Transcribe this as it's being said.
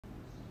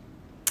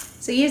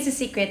So here's the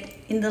secret.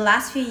 In the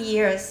last few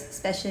years,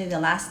 especially the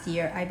last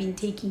year, I've been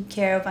taking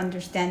care of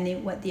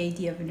understanding what the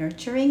idea of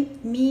nurturing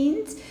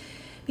means.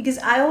 Because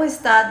I always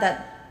thought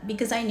that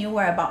because I knew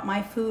more about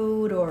my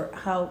food or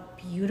how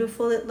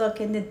beautiful it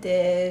looked in the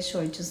dish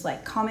or just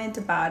like comment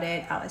about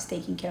it, I was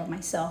taking care of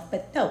myself.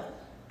 But no,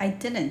 I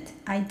didn't.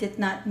 I did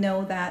not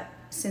know that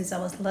since I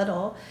was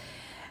little.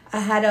 I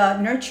had a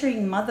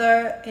nurturing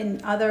mother in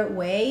other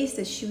ways,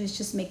 that she was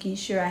just making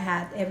sure I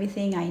had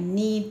everything I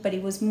need, but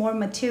it was more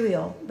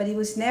material. But it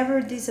was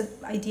never this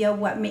idea of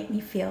what made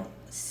me feel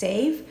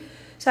safe.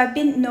 So I've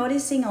been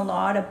noticing a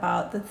lot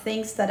about the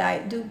things that I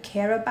do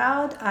care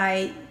about.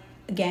 I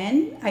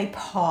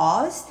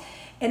pause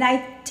and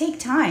I take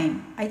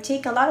time. I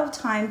take a lot of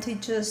time to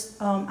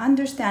just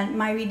understand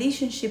my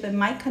relationship and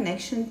my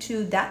connection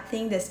to that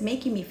thing that's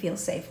making me feel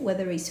safe,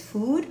 whether it's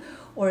food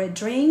or a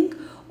drink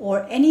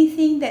or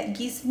anything that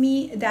gives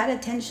me that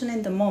attention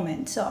in the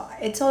moment. So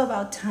it's all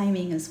about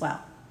timing as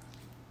well.